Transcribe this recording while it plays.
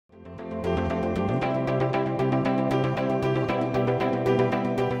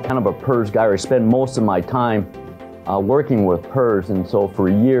kind of a PRRS guy, or I spend most of my time working with PRRS, and so for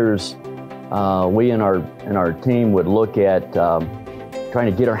years we in our team would look at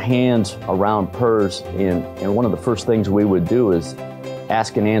trying to get our hands around PRRS, and one of the first things we would do is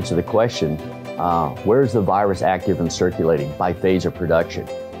ask and answer the question, where is the virus active and circulating by phase of production?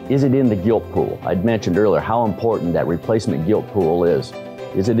 Is it in the gilt pool? I'd mentioned earlier how important that replacement gilt pool is.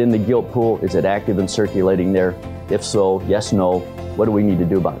 Is it in the gilt pool? Is it active and circulating there? If so, yes, no. What do we need to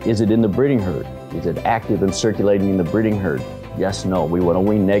do about it? Is it in the breeding herd? Is it active and circulating in the breeding herd? Yes, no. We want to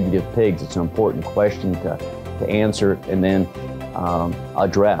wean negative pigs. It's an important question to answer and then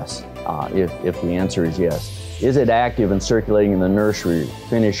address if the answer is yes. Is it active and circulating in the nursery,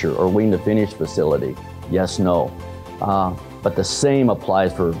 finisher, or wean to finish facility? Yes, no. But the same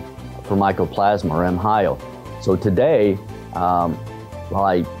applies for Mycoplasma or M. hyo. So today,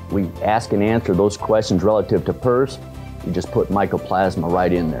 we ask and answer those questions relative to PRRS, you just put Mycoplasma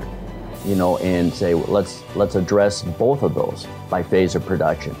right in there, and say, let's address both of those by phase of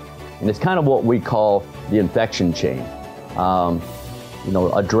production. And it's kind of what we call the infection chain.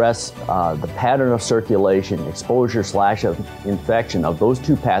 Address the pattern of circulation, exposure / infection of those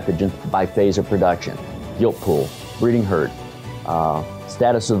two pathogens by phase of production. Gilt pool, breeding herd,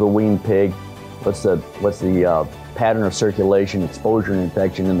 status of the weaned pig, what's the pattern of circulation, exposure, and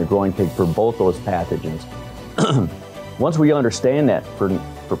infection in the growing pig for both those pathogens. Once we understand that for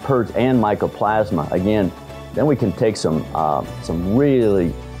PRRS and Mycoplasma, again, then we can take some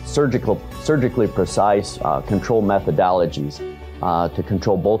really surgically precise control methodologies to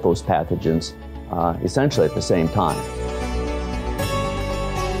control both those pathogens essentially at the same time.